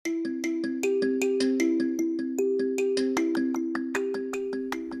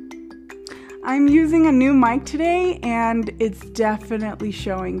I'm using a new mic today, and it's definitely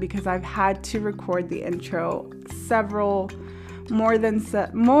showing because I've had to record the intro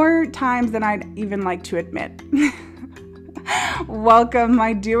more times than I'd even like to admit. Welcome,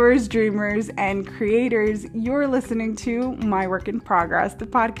 my doers, dreamers, and creators. You're listening to My Work in Progress, the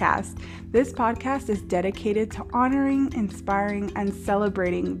podcast. This podcast is dedicated to honoring, inspiring, and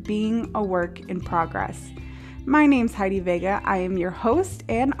celebrating being a work in progress. My name's Heidi Vega. I am your host,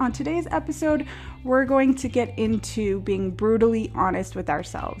 and on today's episode, we're going to get into being brutally honest with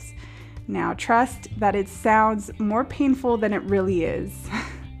ourselves. Now, trust that it sounds more painful than it really is.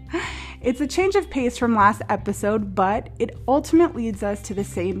 It's a change of pace from last episode, but it ultimately leads us to the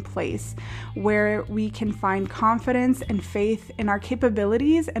same place where we can find confidence and faith in our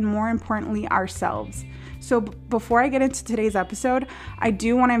capabilities and, more importantly, ourselves. So before I get into today's episode, I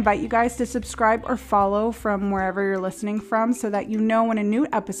do want to invite you guys to subscribe or follow from wherever you're listening from so that you know when a new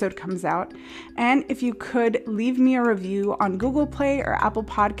episode comes out. And if you could leave me a review on Google Play or Apple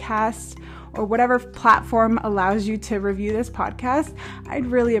Podcasts or whatever platform allows you to review this podcast, I'd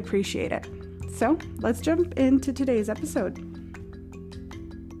really appreciate it. So let's jump into today's episode.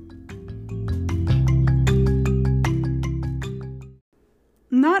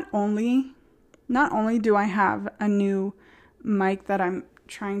 Not only do I have a new mic that I'm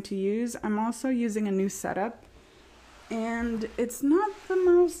trying to use, I'm also using a new setup. And it's not the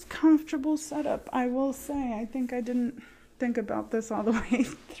most comfortable setup, I will say. I think I didn't think about this all the way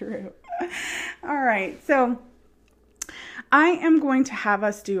through. All right, so I am going to have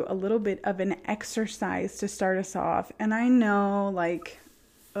us do a little bit of an exercise to start us off. And I know,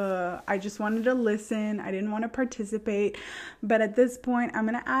 I just wanted to listen. I didn't want to participate. But at this point, I'm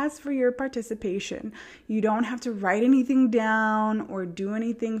going to ask for your participation. You don't have to write anything down or do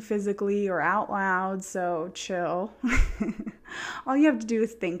anything physically or out loud. So chill. All you have to do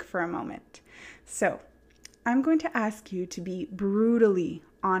is think for a moment. So I'm going to ask you to be brutally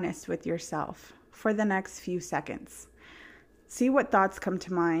honest with yourself for the next few seconds. See what thoughts come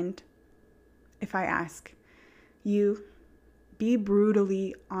to mind if I ask you. Be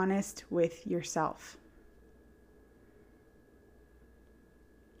brutally honest with yourself.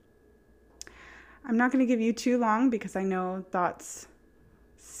 I'm not going to give you too long because I know thoughts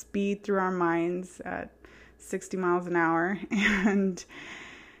speed through our minds at 60 miles an hour. And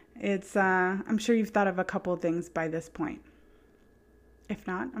it's, I'm sure you've thought of a couple of things by this point. If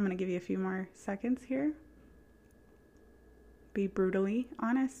not, I'm going to give you a few more seconds here. Be brutally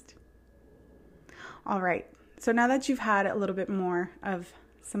honest. All right. So now that you've had a little bit more of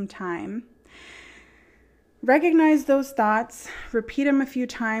some time, recognize those thoughts, repeat them a few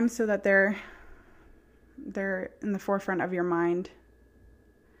times so that they're in the forefront of your mind.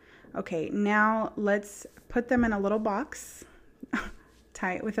 Okay, now let's put them in a little box,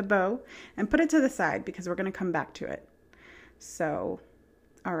 tie it with a bow, and put it to the side because we're going to come back to it. So,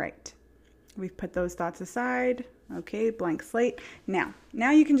 all right, we've put those thoughts aside. Okay, blank slate. Now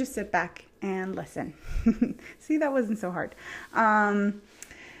you can just sit back and listen. See, that wasn't so hard.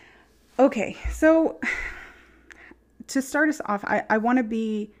 Okay, so to start us off, I want to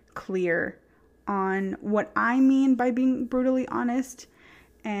be clear on what I mean by being brutally honest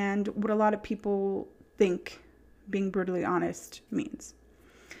and what a lot of people think being brutally honest means.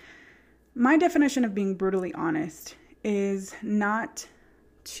 My definition of being brutally honest is not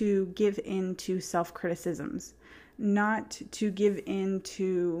to give in to self-criticisms, not to give in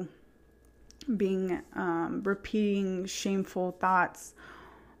to being repeating shameful thoughts,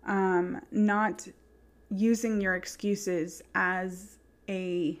 not using your excuses as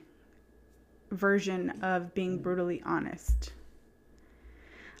a version of being brutally honest.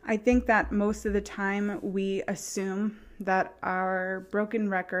 I think that most of the time we assume that our broken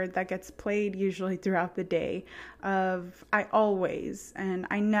record that gets played usually throughout the day of I always and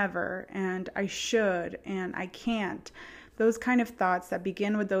I never and I should and I can't, those kind of thoughts that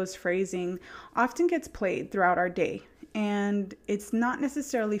begin with those phrasing often gets played throughout our day. And it's not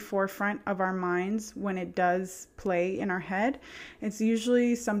necessarily forefront of our minds when it does play in our head. It's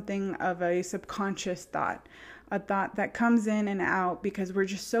usually something of a subconscious thought, a thought that comes in and out because we're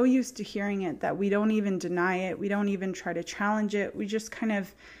just so used to hearing it that we don't even deny it. We don't even try to challenge it. We just kind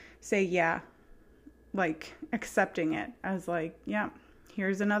of say, yeah, like accepting it as like, yeah,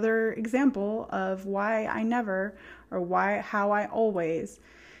 here's another example of why I never or how I always,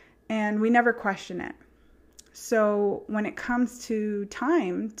 and we never question it. So when it comes to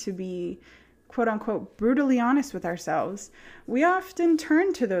time to be quote unquote brutally honest with ourselves, we often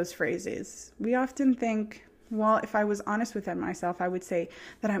turn to those phrases. We often think, well, if I was honest with myself, I would say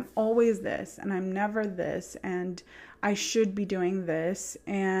that I'm always this and I'm never this and I should be doing this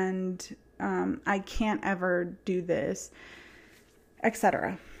and I can't ever do this,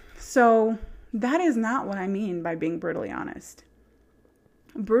 etc. So that is not what I mean by being brutally honest.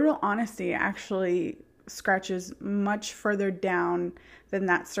 Brutal honesty actually scratches much further down than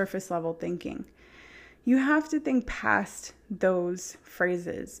that surface level thinking. You have to think past those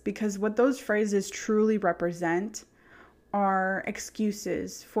phrases, because what those phrases truly represent are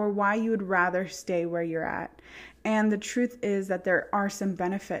excuses for why you would rather stay where you're at. And the truth is that there are some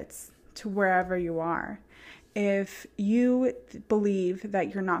benefits to wherever you are. If you believe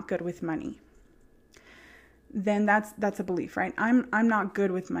that you're not good with money, then that's a belief, right? I'm not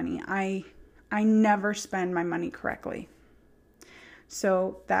good with money. I never spend my money correctly.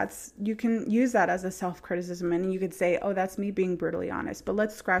 So you can use that as a self-criticism, and you could say, oh, that's me being brutally honest. But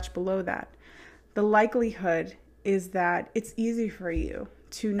let's scratch below that. The likelihood is that it's easy for you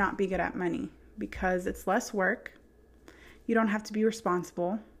to not be good at money because it's less work. You don't have to be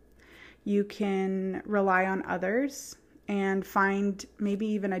responsible. You can rely on others and find maybe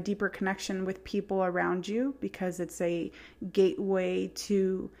even a deeper connection with people around you, because it's a gateway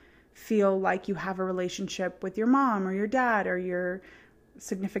to feel like you have a relationship with your mom or your dad or your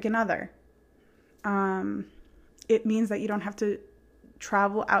significant other. It means that you don't have to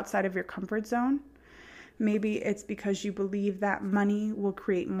travel outside of your comfort zone. Maybe it's because you believe that money will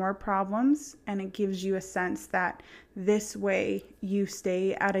create more problems, and it gives you a sense that this way you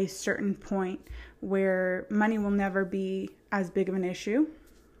stay at a certain point where money will never be as big of an issue.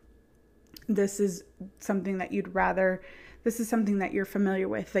 This is something that you're familiar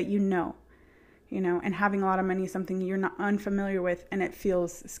with, that you know, and having a lot of money is something you're not unfamiliar with, and it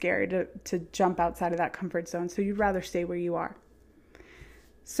feels scary to jump outside of that comfort zone. So you'd rather stay where you are.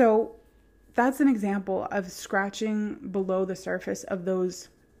 So that's an example of scratching below the surface of those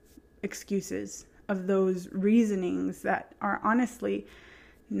excuses, of those reasonings that are honestly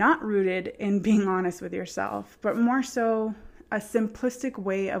not rooted in being honest with yourself, but more so a simplistic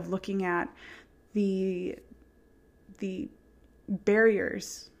way of looking at the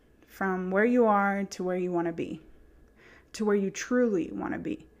barriers from where you are to where you want to be, to where you truly want to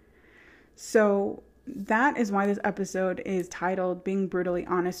be. So that is why this episode is titled Being Brutally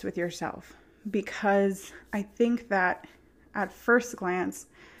Honest with Yourself, because I think that at first glance,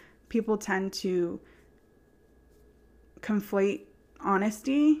 people tend to conflate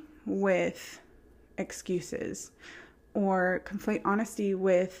honesty with excuses, or conflate honesty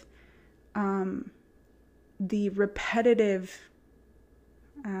with the repetitive,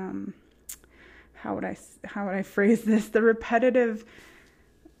 how would I phrase this? The repetitive,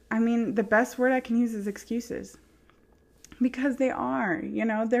 the best word I can use is excuses. Because they are,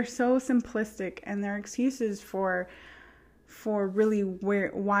 they're so simplistic, and they're excuses for really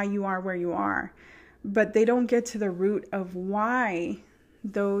why you are where you are. But they don't get to the root of why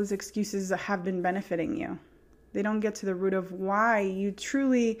those excuses have been benefiting you. They don't get to the root of why you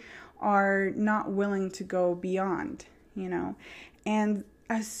truly are not willing to go beyond, And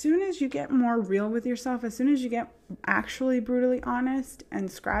as soon as you get more real with yourself, as soon as you get actually brutally honest and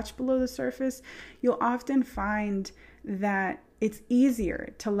scratch below the surface, you'll often find that it's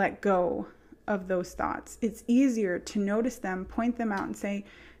easier to let go of those thoughts. It's easier to notice them, point them out, and say,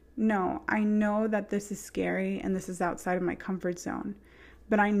 no, I know that this is scary and this is outside of my comfort zone,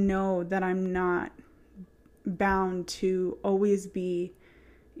 but I know that I'm not bound to always be,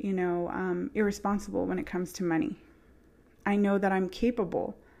 irresponsible when it comes to money. I know that I'm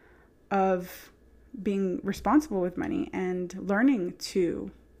capable of being responsible with money and learning to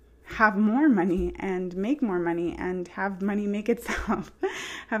have more money and make more money and have money make itself,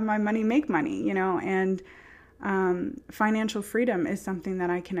 have my money make money, and financial freedom is something that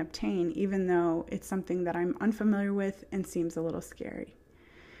I can obtain, even though it's something that I'm unfamiliar with and seems a little scary.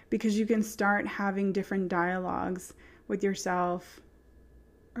 Because you can start having different dialogues with yourself,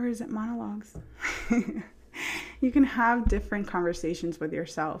 or is it monologues? You can have different conversations with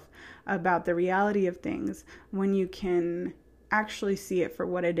yourself about the reality of things when you can actually see it for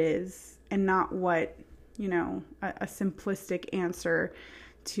what it is, and not what, a simplistic answer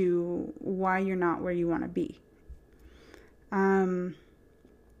to why you're not where you want to be. And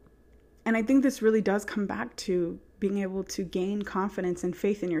I think this really does come back to being able to gain confidence and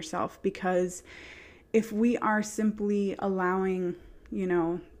faith in yourself, because if we are simply allowing,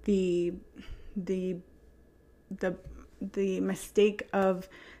 the mistake of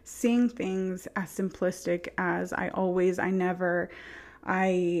seeing things as simplistic as I always, I never,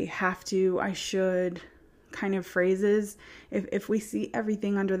 I have to, I should kind of phrases, if we see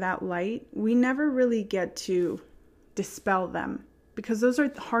everything under that light, we never really get to dispel them, because those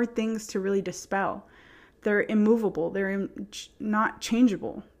are hard things to really dispel. they're immovable. They're not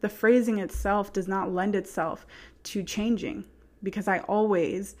changeable. The phrasing itself does not lend itself to changing, because I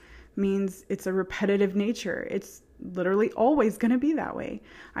always means it's a repetitive nature. It's literally always going to be that way.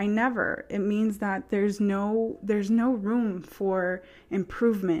 I never. It means that there's no room for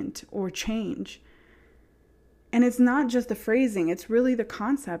improvement or change. And it's not just the phrasing, it's really the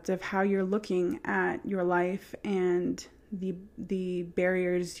concept of how you're looking at your life and the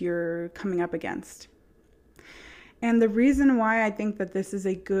barriers you're coming up against. And the reason why I think that this is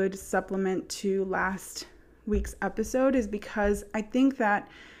a good supplement to last week's episode is because I think that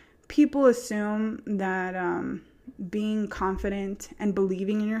people assume that being confident and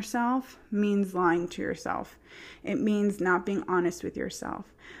believing in yourself means lying to yourself. It means not being honest with yourself.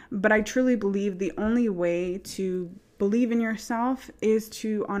 But I truly believe the only way to believe in yourself is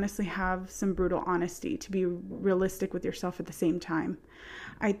to honestly have some brutal honesty, to be realistic with yourself at the same time.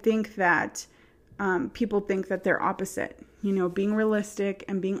 I think that people think that they're opposite. You know, being realistic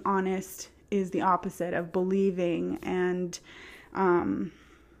and being honest is the opposite of believing and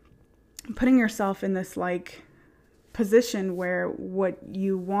putting yourself in this like position where what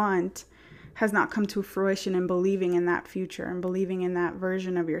you want has not come to fruition, and believing in that future and believing in that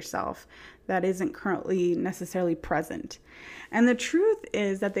version of yourself that isn't currently necessarily present. And the truth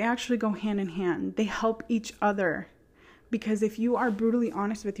is that they actually go hand in hand. They help each other, because if you are brutally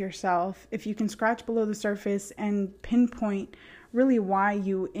honest with yourself, if you can scratch below the surface and pinpoint really why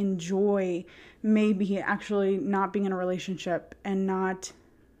you enjoy maybe actually not being in a relationship and not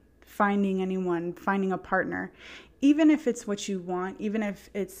finding anyone, finding a partner, even if it's what you want, even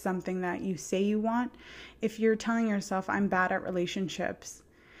if it's something that you say you want, if you're telling yourself, I'm bad at relationships,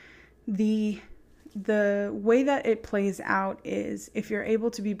 the way that it plays out is if you're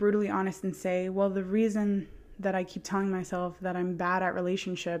able to be brutally honest and say, well, the reason that I keep telling myself that I'm bad at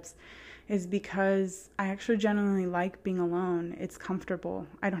relationships is because I actually genuinely like being alone. It's comfortable.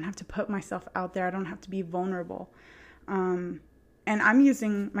 I don't have to put myself out there. I don't have to be vulnerable. And I'm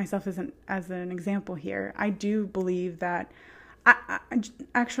using myself as an example here. I do believe that, I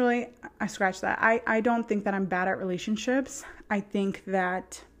scratch that. I don't think that I'm bad at relationships. I think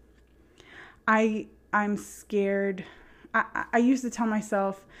that I'm scared. I used to tell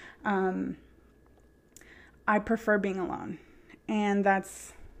myself, I prefer being alone. And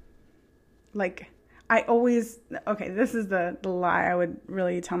that's like, this is the lie I would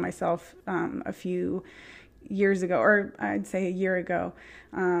really tell myself a few years ago, or I'd say a year ago.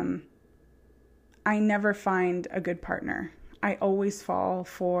 I never find a good partner. I always fall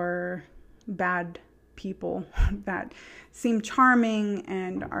for bad people that seem charming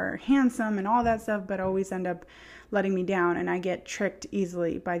and are handsome and all that stuff, but always end up letting me down. And I get tricked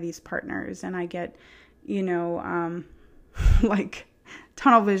easily by these partners, and I get, like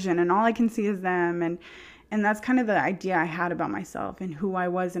tunnel vision, and all I can see is them. And that's kind of the idea I had about myself and who I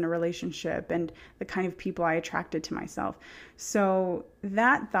was in a relationship and the kind of people I attracted to myself. So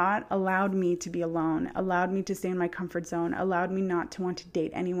that thought allowed me to be alone, allowed me to stay in my comfort zone, allowed me not to want to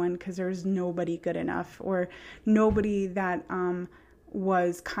date anyone because there was nobody good enough or nobody that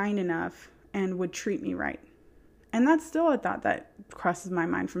was kind enough and would treat me right. And that's still a thought that crosses my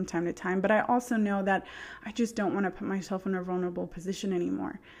mind from time to time. But I also know that I just don't want to put myself in a vulnerable position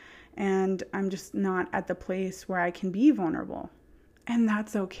anymore. And I'm just not at the place where I can be vulnerable. And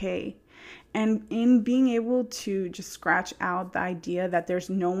that's okay. And in being able to just scratch out the idea that there's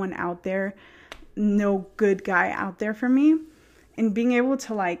no one out there, no good guy out there for me, and being able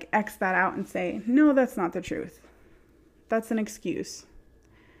to like X that out and say, no, that's not the truth. That's an excuse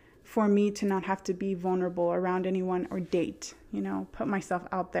for me to not have to be vulnerable around anyone or date, put myself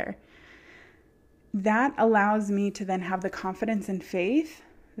out there. That allows me to then have the confidence and faith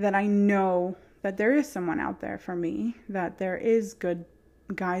that I know that there is someone out there for me, that there is good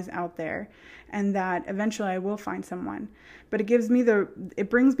guys out there, and that eventually I will find someone. But it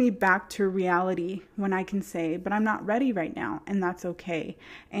brings me back to reality when I can say, but I'm not ready right now, and that's okay.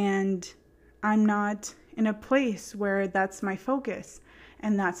 And I'm not in a place where that's my focus,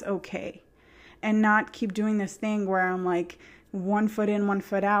 and that's okay. And not keep doing this thing where I'm like 1 foot in, 1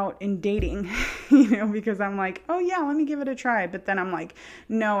 foot out in dating, because I'm like, oh yeah, let me give it a try. But then I'm like,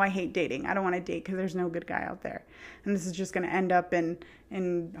 no, I hate dating. I don't want to date because there's no good guy out there. And this is just going to end up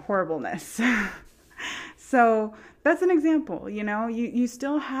in horribleness. So that's an example, you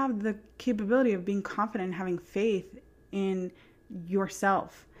still have the capability of being confident and having faith in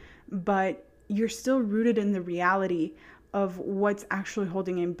yourself, but you're still rooted in the reality of what's actually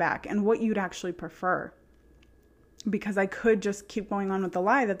holding him back and what you'd actually prefer. Because I could just keep going on with the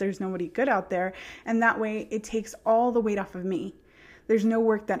lie that there's nobody good out there. And that way it takes all the weight off of me. There's no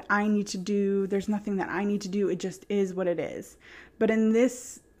work that I need to do. There's nothing that I need to do. It just is what it is. But in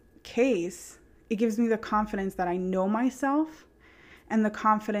this case, it gives me the confidence that I know myself, and the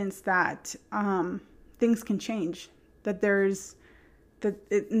confidence that things can change, that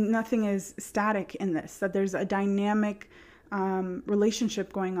nothing is static in this, that there's a dynamic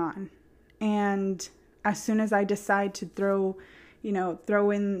relationship going on. And as soon as I decide to throw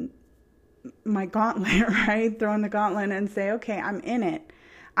in my gauntlet, right? Throw in the gauntlet and say, okay, I'm in it.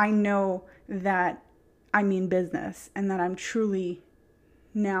 I know that I mean business and that I'm truly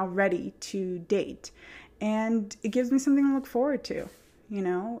now ready to date. And it gives me something to look forward to.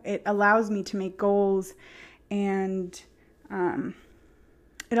 It allows me to make goals, and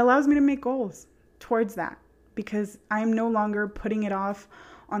it allows me to make goals towards that, because I'm no longer putting it off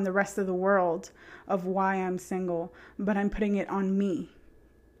on the rest of the world of why I'm single, but I'm putting it on me.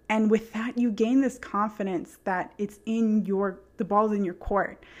 And with that, you gain this confidence that it's the ball's in your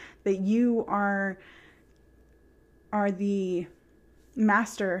court, that you are the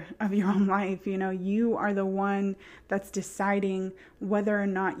master of your own life. You are the one that's deciding whether or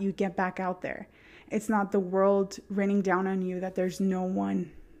not you get back out there. It's not the world raining down on you that there's no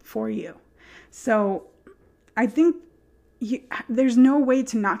one for you. So I think there's no way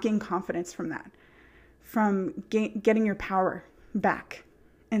to not gain confidence from that, from getting your power back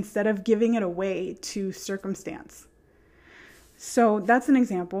instead of giving it away to circumstance. So that's an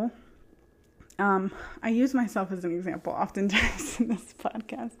example. I use myself as an example oftentimes in this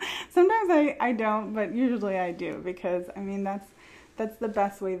podcast. Sometimes I don't, but usually I do, because that's the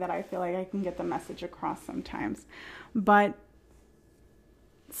best way that I feel like I can get the message across sometimes. But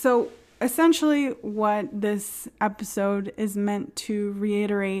so essentially what this episode is meant to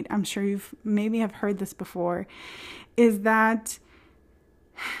reiterate, I'm sure you've maybe have heard this before, is that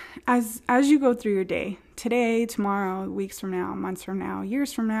as you go through your day, today, tomorrow, weeks from now, months from now,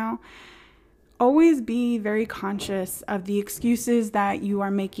 years from now, always be very conscious of the excuses that you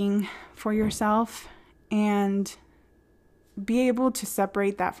are making for yourself, and be able to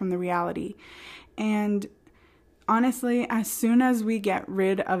separate that from the reality. And honestly, as soon as we get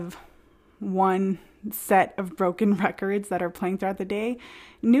rid of one set of broken records that are playing throughout the day,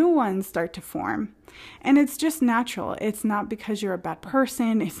 new ones start to form. And it's just natural. It's not because you're a bad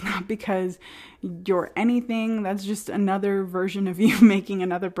person. It's not because you're anything. That's just another version of you making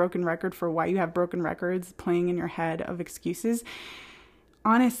another broken record for why you have broken records playing in your head of excuses.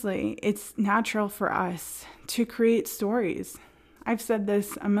 Honestly, it's natural for us to create stories. I've said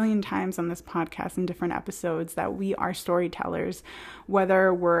this a million times on this podcast in different episodes, that we are storytellers,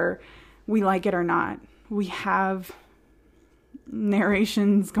 whether we like it or not. We have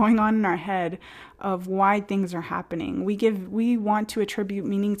narrations going on in our head of why things are happening. We want to attribute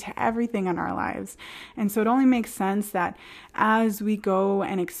meaning to everything in our lives. And so it only makes sense that as we go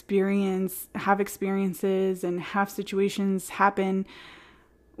and have experiences and have situations happen,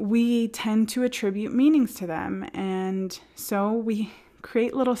 we tend to attribute meanings to them. And so we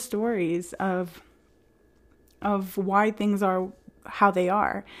create little stories of why things are how they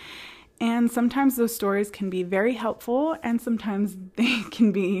are. And sometimes those stories can be very helpful, and sometimes they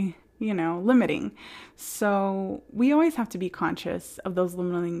can be, limiting. So we always have to be conscious of those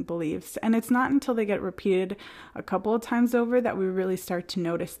limiting beliefs. And it's not until they get repeated a couple of times over that we really start to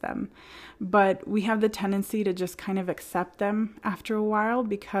notice them. But we have the tendency to just kind of accept them after a while,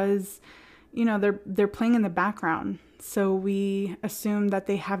 because, they're playing in the background. So we assume that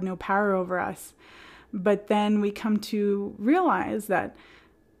they have no power over us. But then we come to realize that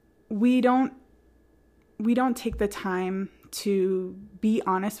we don't take the time to be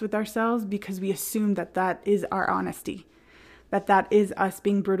honest with ourselves, because we assume that is our honesty, that is us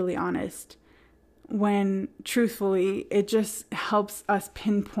being brutally honest, when truthfully it just helps us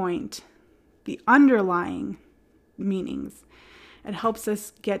pinpoint the underlying meanings. It helps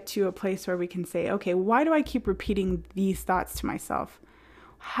us get to a place where we can say, okay, why do I keep repeating these thoughts to myself?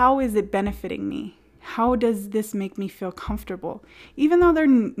 How is it benefiting me? How does this make me feel comfortable? Even though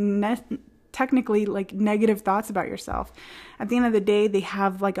they're technically like negative thoughts about yourself, at the end of the day, they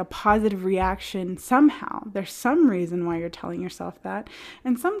have like a positive reaction somehow. There's some reason why you're telling yourself that.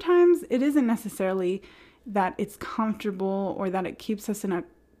 And sometimes it isn't necessarily that it's comfortable or that it keeps us in a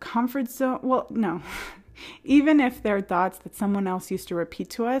comfort zone. Well, no. Even if they're thoughts that someone else used to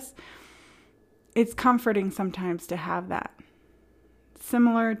repeat to us, it's comforting sometimes to have that.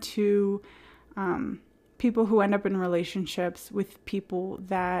 Similar to people who end up in relationships with people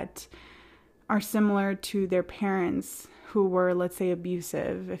that are similar to their parents who were, let's say,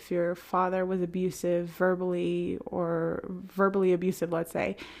 abusive. If your father was abusive verbally abusive, let's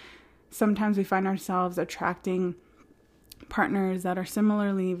say, sometimes we find ourselves attracting partners that are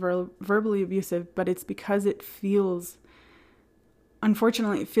similarly verbally abusive, but it's because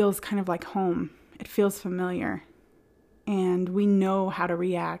unfortunately, it feels kind of like home. It feels familiar. And we know how to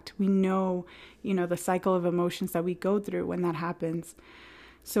react. We know, the cycle of emotions that we go through when that happens.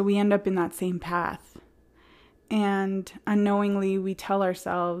 So we end up in that same path. And unknowingly, we tell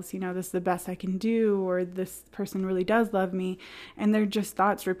ourselves, this is the best I can do, or this person really does love me. And they're just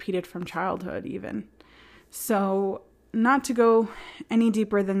thoughts repeated from childhood even. So not to go any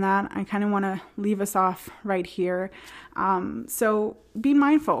deeper than that, I kind of want to leave us off right here. So be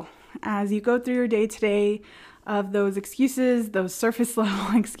mindful as you go through your day today of those excuses, those surface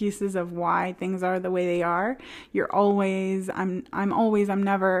level excuses of why things are the way they are. You're always, I'm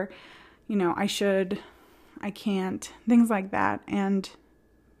never, I should, I can't, things like that. And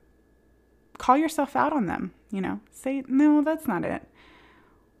call yourself out on them, say, no, that's not it.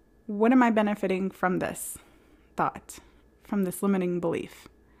 What am I benefiting from this thought, from this limiting belief?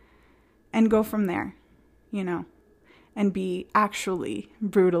 And go from there, and be actually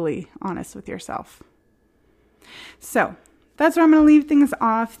brutally honest with yourself. So that's where I'm going to leave things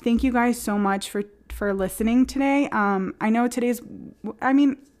off. Thank you guys so much for listening today. I know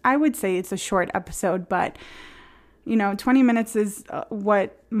I would say it's a short episode, but 20 minutes is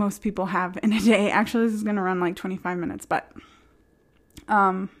what most people have in a day. Actually, this is going to run like 25 minutes, but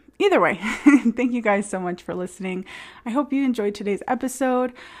either way, thank you guys so much for listening. I hope you enjoyed today's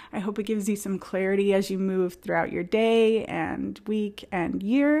episode. I hope it gives you some clarity as you move throughout your day and week and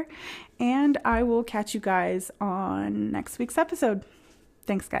year. And I will catch you guys on next week's episode.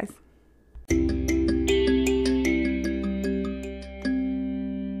 Thanks, guys.